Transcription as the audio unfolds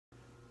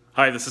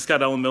Hi, this is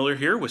Scott Allen Miller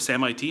here with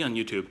Sam IT on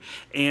YouTube,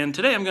 and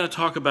today I'm going to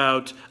talk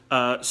about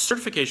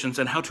certifications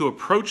and how to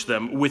approach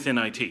them within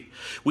IT.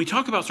 We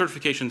talk about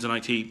certifications in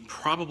IT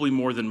probably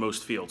more than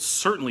most fields,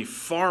 certainly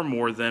far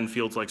more than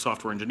fields like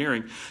software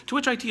engineering, to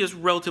which IT is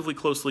relatively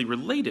closely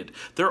related.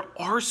 There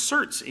are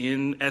certs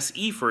in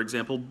SE, for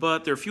example,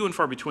 but they're few and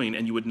far between,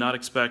 and you would not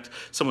expect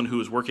someone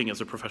who is working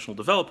as a professional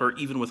developer,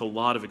 even with a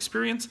lot of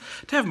experience,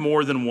 to have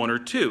more than one or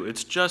two.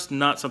 It's just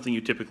not something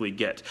you typically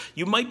get.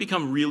 You might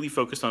become really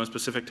focused on a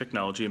specific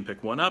technology and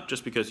pick one up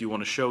just because you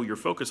want to show your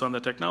focus on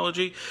that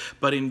technology,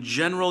 but in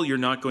general, you're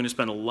not going to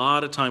spend a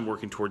lot of time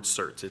working towards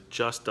certs. It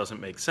just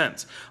doesn't make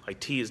sense.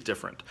 IT is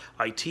different.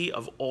 IT,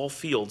 of all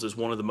fields, is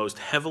one of the most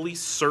heavily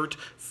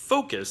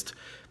cert-focused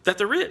that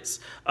there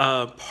is.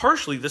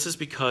 Partially, this is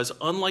because,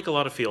 unlike a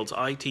lot of fields,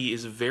 IT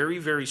is very,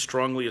 very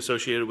strongly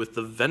associated with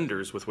the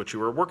vendors with which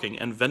you are working,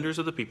 and vendors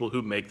are the people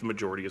who make the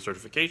majority of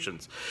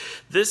certifications.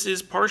 This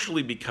is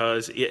partially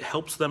because it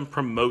helps them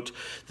promote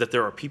that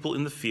there are people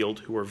in the field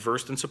who are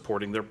versed in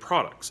supporting their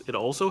products. It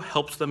also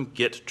helps them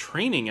get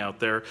training out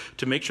there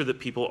to make sure that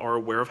people are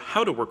aware of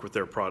how to work with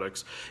their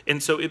products,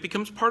 and so it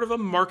becomes part of a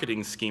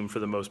marketing scheme for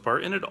the most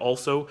part, and it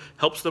also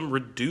helps them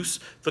reduce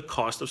the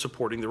cost of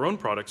supporting their own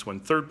products when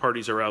third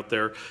parties are out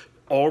there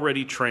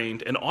already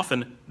trained, and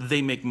often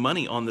they make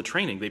money on the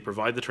training. They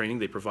provide the training,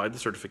 they provide the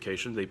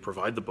certification, they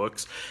provide the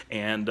books,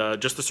 and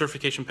just the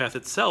certification path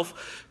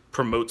itself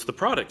promotes the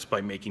products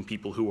by making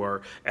people who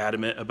are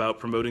adamant about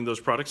promoting those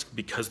products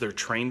because they're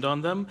trained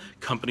on them.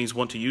 Companies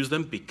want to use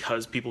them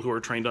because people who are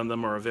trained on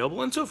them are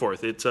available, and so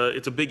forth. It's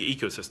a big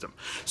ecosystem.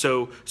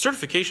 So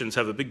certifications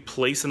have a big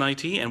place in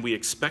IT, and we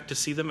expect to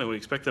see them, and we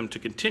expect them to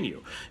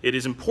continue. It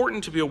is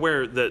important to be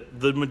aware that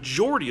the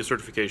majority of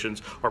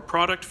certifications are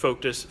product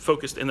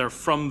focused, and they're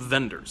from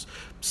vendors.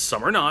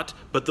 Some are not,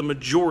 but the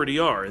majority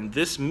are, and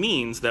this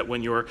means that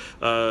when you're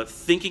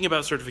thinking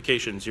about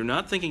certifications, you're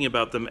not thinking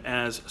about them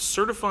as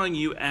certifying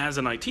you as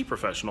an IT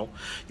professional.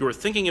 You're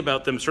thinking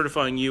about them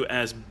certifying you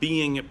as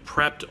being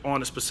prepped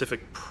on a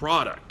specific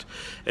product.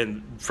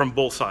 And from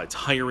both sides,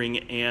 hiring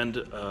and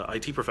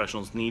IT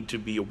professionals need to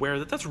be aware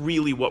that that's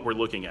really what we're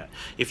looking at.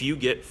 If you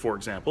get, for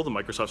example, the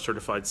Microsoft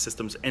Certified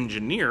Systems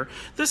Engineer,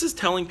 this is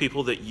telling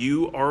people that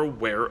you are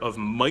aware of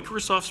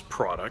Microsoft's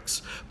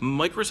products,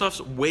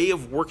 Microsoft's way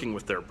of working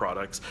with their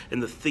products,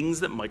 and the things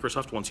that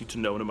Microsoft wants you to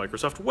know in a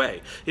Microsoft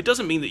way. It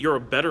doesn't mean that you're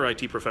a better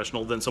IT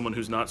professional than someone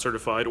who's not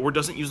certified or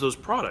doesn't use those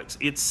products.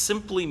 It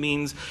simply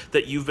means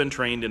that you've been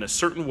trained in a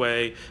certain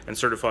way and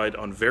certified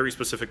on very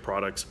specific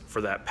products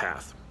for that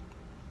path.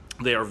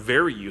 They are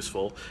very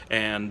useful,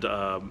 and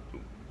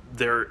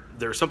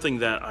they're something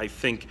that I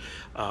think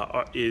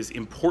is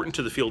important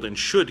to the field and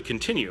should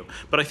continue.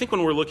 But I think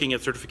when we're looking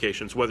at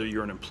certifications, whether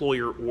you're an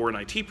employer or an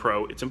IT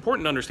pro, it's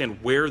important to understand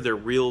where their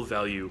real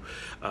value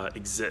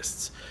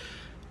exists.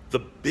 The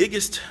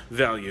biggest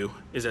value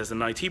is as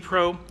an IT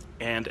pro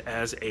and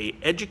as an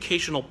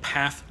educational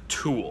path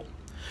tool.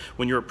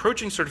 When you're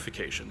approaching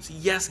certifications,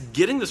 yes,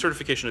 getting the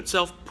certification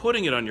itself,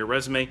 putting it on your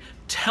resume,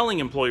 telling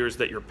employers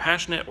that you're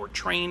passionate or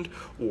trained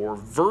or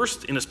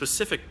versed in a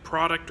specific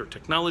product or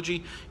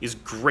technology is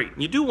great.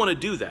 You do want to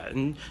do that,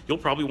 and you'll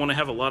probably want to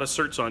have a lot of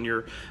certs on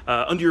your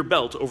under your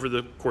belt over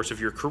the course of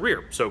your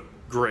career, so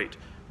great.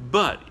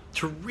 But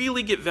to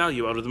really get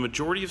value out of the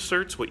majority of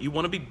certs, what you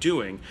want to be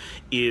doing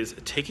is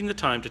taking the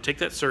time to take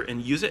that cert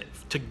and use it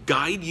to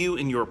guide you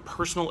in your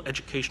personal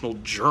educational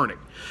journey,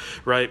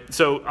 right?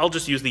 So I'll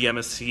just use the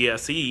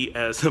MCSE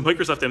as the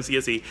Microsoft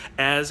MCSE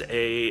as an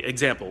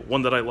example,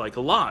 one that I like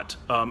a lot.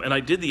 And I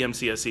did the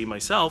MCSE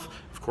myself,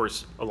 of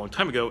course, a long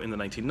time ago in the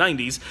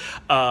 1990s.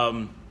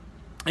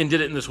 And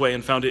did it in this way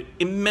and found it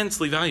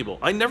immensely valuable.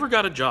 I never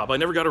got a job, I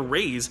never got a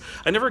raise,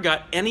 I never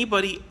got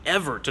anybody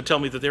ever to tell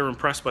me that they were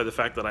impressed by the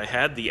fact that I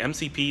had the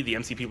MCP, the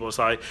MCP plus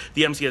I,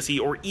 the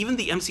MCSE, or even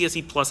the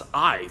MCSE plus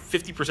I,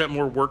 50%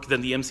 more work than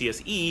the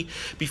MCSE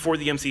before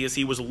the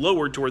MCSE was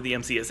lowered to where the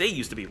MCSA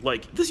used to be.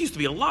 Like, this used to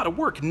be a lot of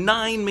work,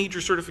 9 major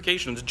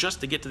certifications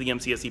just to get to the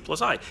MCSE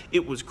plus I.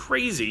 It was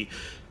crazy.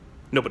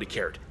 Nobody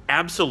cared.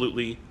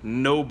 Absolutely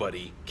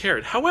nobody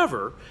cared.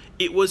 However,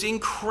 it was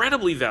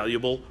incredibly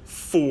valuable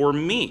for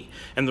me.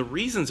 And the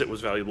reasons it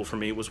was valuable for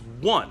me was,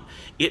 one,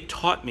 it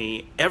taught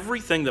me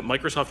everything that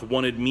Microsoft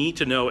wanted me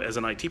to know as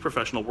an IT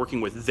professional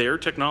working with their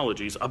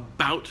technologies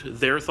about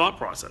their thought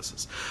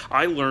processes.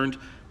 I learned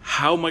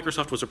how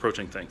Microsoft was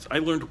approaching things. I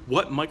learned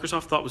what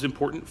Microsoft thought was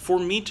important for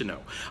me to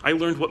know. I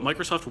learned what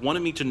Microsoft wanted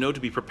me to know to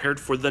be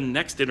prepared for the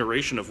next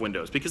iteration of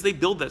Windows, because they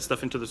build that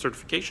stuff into the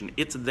certification.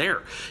 It's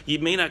there. You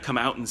may not come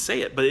out and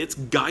say it, but it's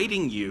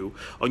guiding you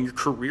on your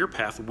career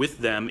path with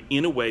them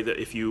in a way that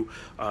if you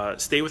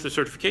stay with the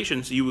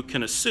certifications, you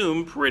can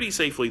assume pretty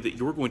safely that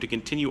you're going to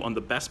continue on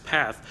the best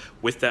path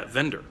with that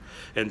vendor.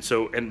 And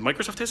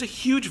Microsoft has a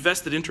huge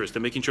vested interest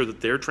in making sure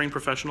that their trained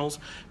professionals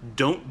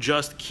don't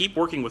just keep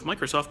working with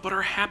Microsoft, but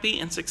are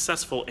happy and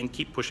successful and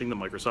keep pushing the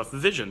Microsoft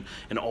vision.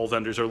 And all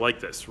vendors are like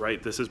this,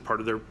 right? This is part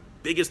of their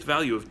biggest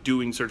value of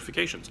doing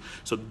certifications.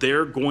 So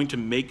they're going to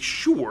make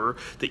sure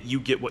that you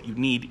get what you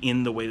need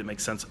in the way that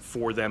makes sense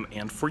for them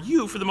and for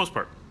you for the most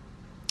part.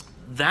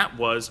 That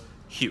was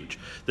huge.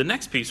 The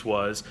next piece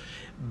was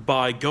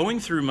by going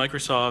through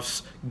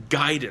Microsoft's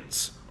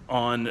guidance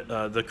on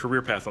the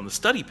career path, on the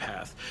study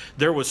path,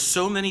 there was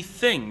so many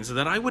things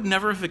that I would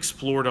never have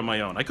explored on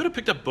my own. I could have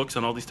picked up books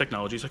on all these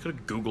technologies, I could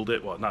have Googled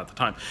it, well, not at the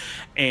time,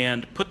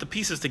 and put the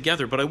pieces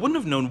together, but I wouldn't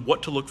have known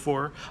what to look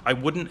for. I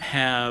wouldn't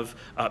have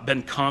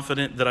been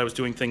confident that I was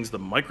doing things the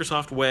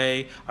Microsoft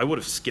way. I would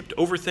have skipped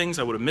over things,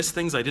 I would have missed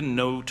things I didn't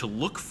know to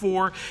look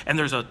for, and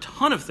there's a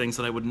ton of things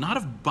that I would not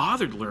have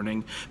bothered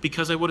learning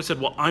because I would have said,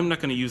 well, I'm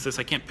not going to use this,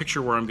 I can't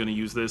picture where I'm going to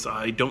use this,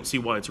 I don't see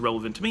why it's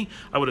relevant to me.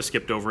 I would have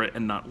skipped over it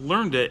and not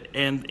learned it.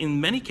 And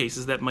in many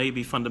cases, that may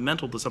be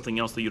fundamental to something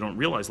else that you don't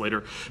realize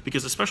later,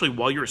 because especially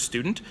while you're a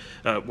student,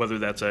 whether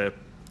that's a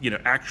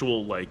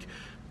actual like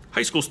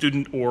high school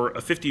student or a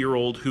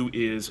 50-year-old who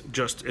is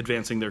just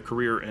advancing their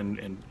career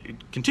and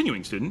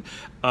continuing student,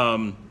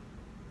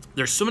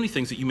 there's so many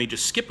things that you may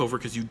just skip over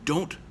because you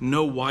don't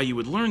know why you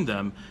would learn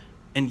them,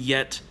 and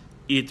yet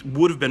it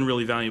would have been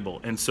really valuable.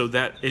 And so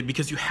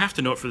because you have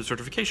to know it for the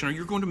certification or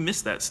you're going to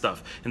miss that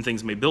stuff and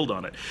things may build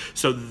on it.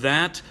 So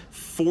that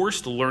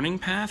forced learning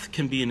path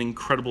can be an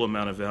incredible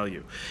amount of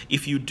value.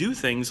 If you do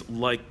things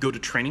like go to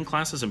training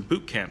classes and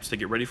boot camps to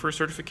get ready for a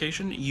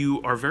certification, you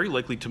are very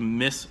likely to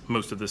miss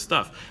most of this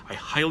stuff. I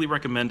highly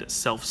recommend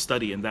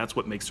self-study, and that's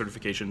what makes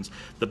certifications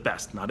the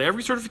best. Not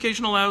every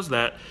certification allows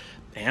that,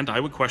 and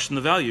I would question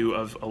the value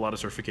of a lot of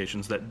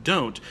certifications that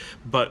don't,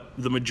 but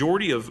the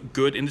majority of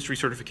good industry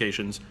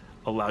certifications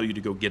allow you to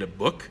go get a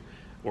book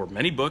or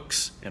many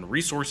books and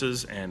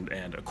resources and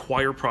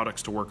acquire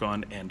products to work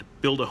on and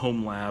build a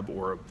home lab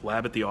or a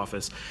lab at the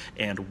office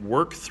and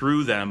work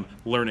through them,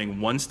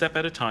 learning one step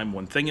at a time,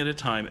 one thing at a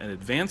time, and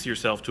advance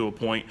yourself to a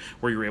point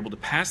where you're able to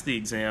pass the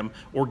exam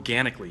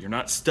organically. You're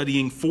not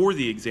studying for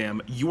the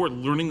exam, you are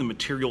learning the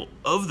material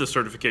of the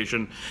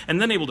certification and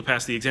then able to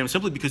pass the exam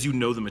simply because you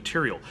know the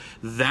material.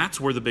 That's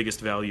where the biggest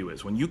value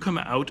is. When you come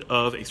out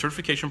of a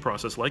certification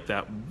process like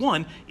that,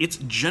 one, it's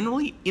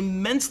generally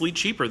immensely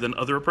cheaper than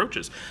other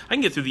approaches. I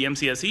can get through the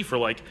MCSE for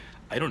like,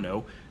 I don't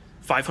know,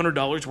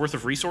 $500 worth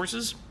of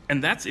resources,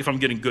 and that's if I'm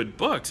getting good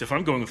books. If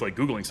I'm going with like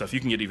Googling stuff, you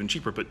can get even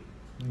cheaper, but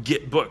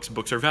get books.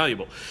 Books are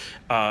valuable.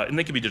 And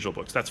they can be digital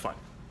books, that's fine.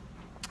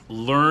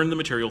 Learn the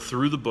material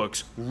through the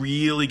books,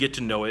 really get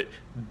to know it,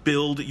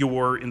 build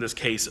your, in this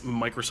case,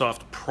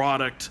 Microsoft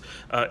product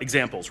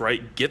examples,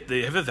 right?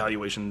 They have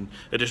evaluation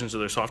editions of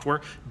their software,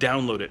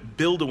 download it,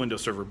 build a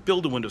Windows server,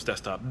 build a Windows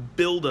desktop,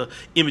 build a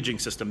imaging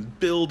system,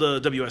 build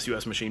a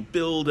WSUS machine,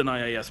 build an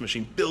IIS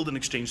machine, build an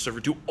Exchange server,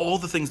 do all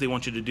the things they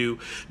want you to do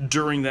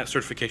during that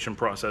certification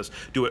process.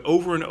 Do it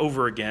over and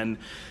over again,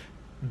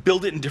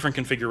 build it in different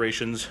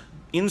configurations,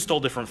 install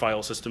different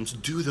file systems,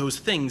 do those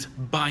things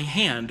by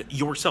hand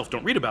yourself.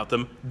 Don't read about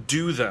them,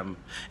 do them.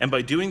 And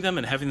by doing them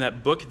and having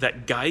that book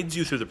that guides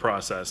you through the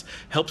process,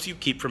 helps you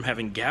keep from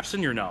having gaps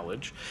in your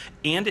knowledge,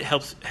 and it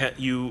helps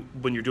you,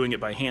 when you're doing it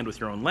by hand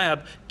with your own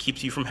lab,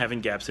 keeps you from having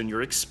gaps in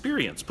your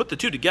experience. Put the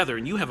two together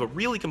and you have a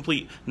really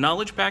complete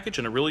knowledge package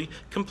and a really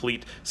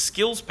complete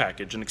skills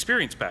package and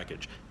experience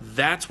package.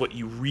 That's what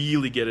you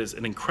really get, is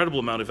an incredible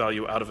amount of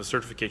value out of a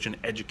certification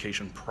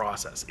education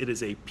process. It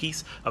is a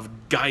piece of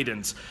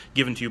guidance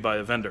given to you by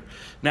a vendor.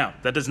 Now,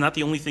 that is not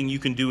the only thing you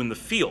can do in the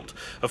field.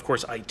 Of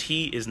course, IT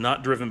is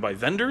not driven by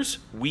vendors.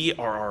 We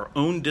are our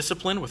own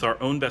discipline with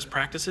our own best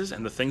practices,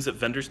 and the things that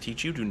vendors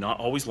teach you do not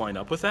always line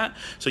up with that.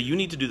 So you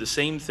need to do the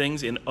same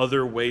things in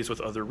other ways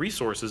with other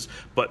resources,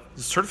 but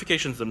the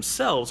certifications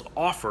themselves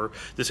offer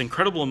this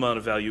incredible amount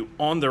of value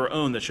on their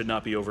own that should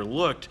not be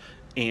overlooked,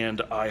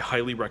 and I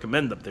highly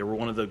recommend them. They were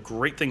one of the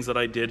great things that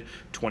I did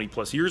 20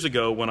 plus years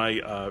ago when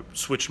I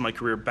switched my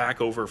career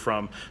back over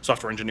from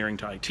software engineering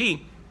to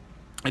IT.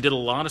 I did a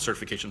lot of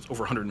certifications,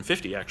 over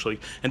 150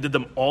 actually, and did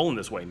them all in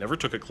this way. Never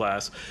took a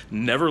class,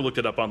 never looked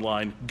it up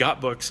online,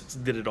 got books,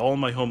 did it all in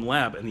my home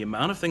lab, and the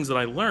amount of things that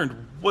I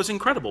learned was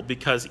incredible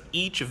because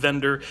each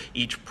vendor,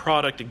 each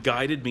product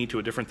guided me to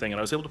a different thing, and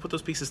I was able to put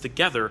those pieces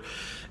together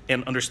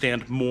and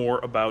understand more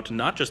about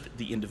not just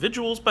the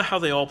individuals, but how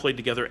they all played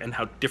together and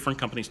how different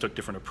companies took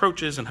different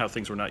approaches and how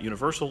things were not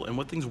universal and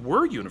what things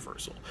were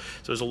universal.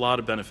 So there's a lot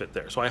of benefit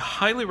there. So I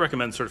highly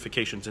recommend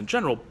certifications in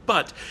general,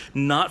 but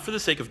not for the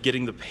sake of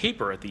getting the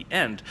paper at the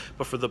end,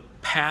 but for the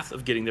path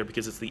of getting there,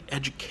 because it's the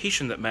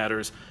education that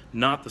matters,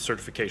 not the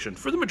certification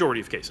for the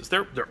majority of cases.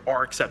 There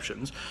are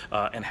exceptions,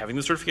 and having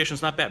the certification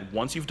is not bad.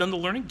 Once you've done the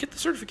learning, get the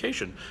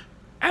certification.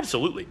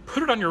 Absolutely.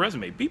 Put it on your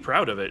resume. Be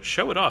proud of it.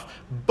 Show it off.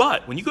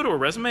 But when you go to a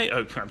resume,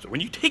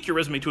 when you take your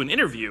resume to an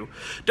interview,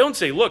 don't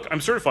say, look, I'm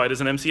certified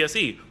as an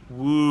MCSE.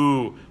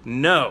 Woo.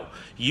 No.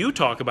 You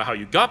talk about how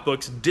you got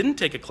books, didn't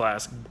take a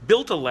class,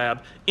 built a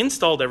lab,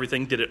 installed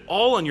everything, did it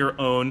all on your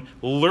own,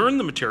 learned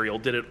the material,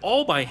 did it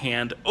all by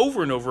hand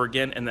over and over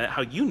again, and that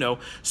how you know,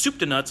 soup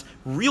to nuts,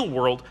 real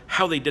world,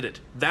 how they did it.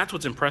 That's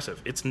what's impressive.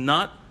 It's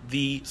not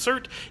the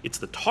cert, it's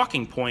the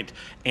talking point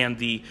and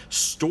the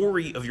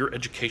story of your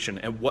education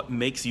and what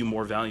makes you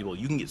more valuable.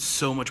 You can get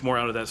so much more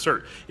out of that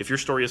cert. If your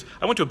story is,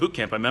 I went to a boot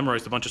camp, I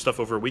memorized a bunch of stuff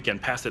over a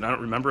weekend, passed it, I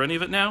don't remember any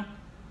of it now,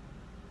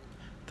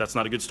 that's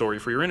not a good story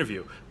for your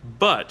interview.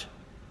 But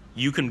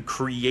you can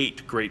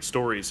create great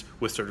stories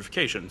with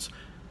certifications.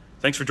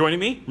 Thanks for joining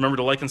me. Remember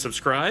to like and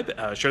subscribe.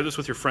 Share this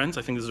with your friends.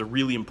 I think this is a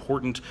really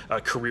important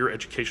career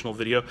educational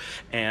video.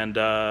 And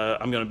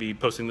I'm going to be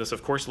posting this,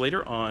 of course,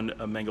 later on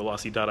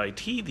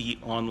Mangalassi.it, the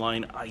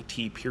online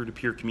IT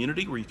peer-to-peer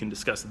community where you can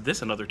discuss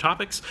this and other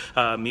topics,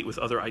 meet with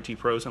other IT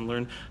pros, and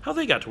learn how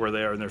they got to where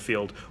they are in their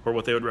field or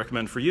what they would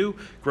recommend for you,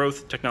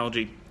 growth,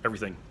 technology,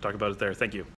 everything. Talk about it there. Thank you.